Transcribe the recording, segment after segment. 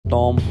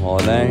Tom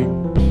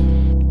Holland.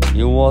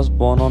 He was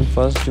born on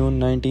 1st June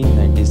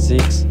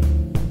 1996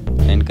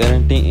 and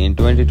currently in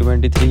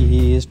 2023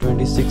 he is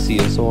 26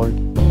 years old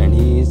and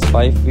he is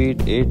 5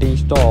 feet 8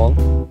 inches tall.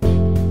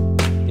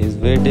 His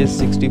weight is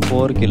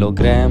 64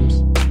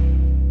 kilograms.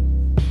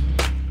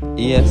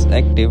 He is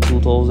active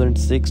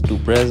 2006 to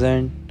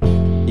present.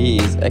 He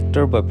is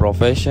actor by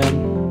profession.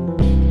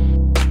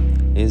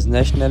 His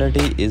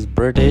nationality is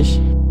British.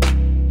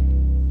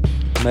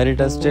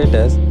 Marital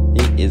status,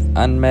 he is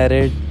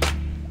unmarried.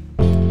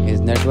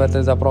 His net worth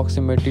is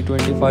approximately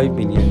 $25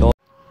 million.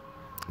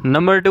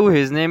 Number 2,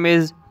 his name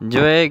is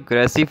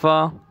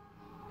Graceffa.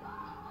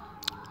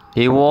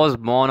 He was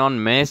born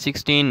on May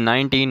 16,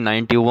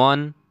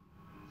 1991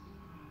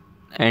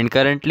 and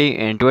currently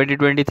in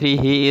 2023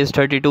 he is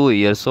 32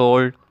 years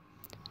old.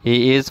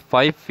 He is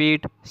 5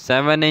 feet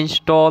 7 inches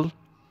tall.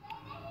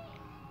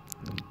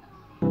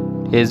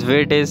 His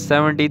weight is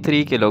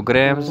 73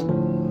 kilograms.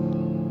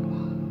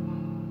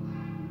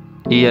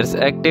 He is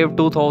active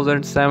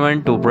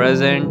 2007 to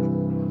present.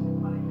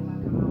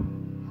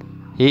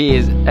 He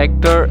is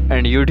actor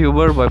and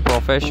YouTuber by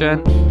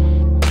profession.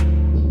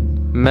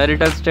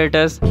 Marital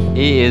status,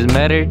 he is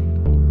married.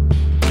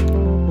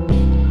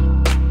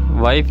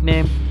 Wife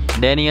name,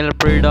 Daniel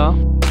Prida.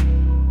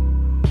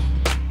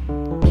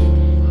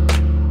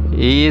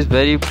 He is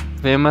very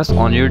famous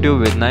on YouTube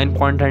with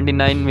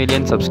 9.29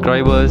 million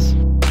subscribers.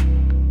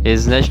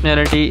 His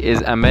nationality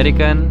is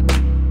American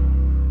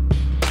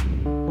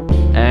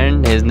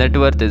and his net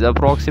worth is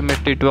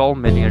approximately $12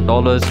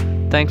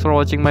 million. Thanks for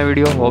watching my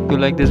video. Hope you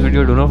like this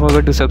video. Do not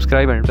forget to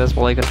subscribe and press the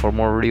bell icon for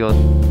more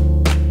videos.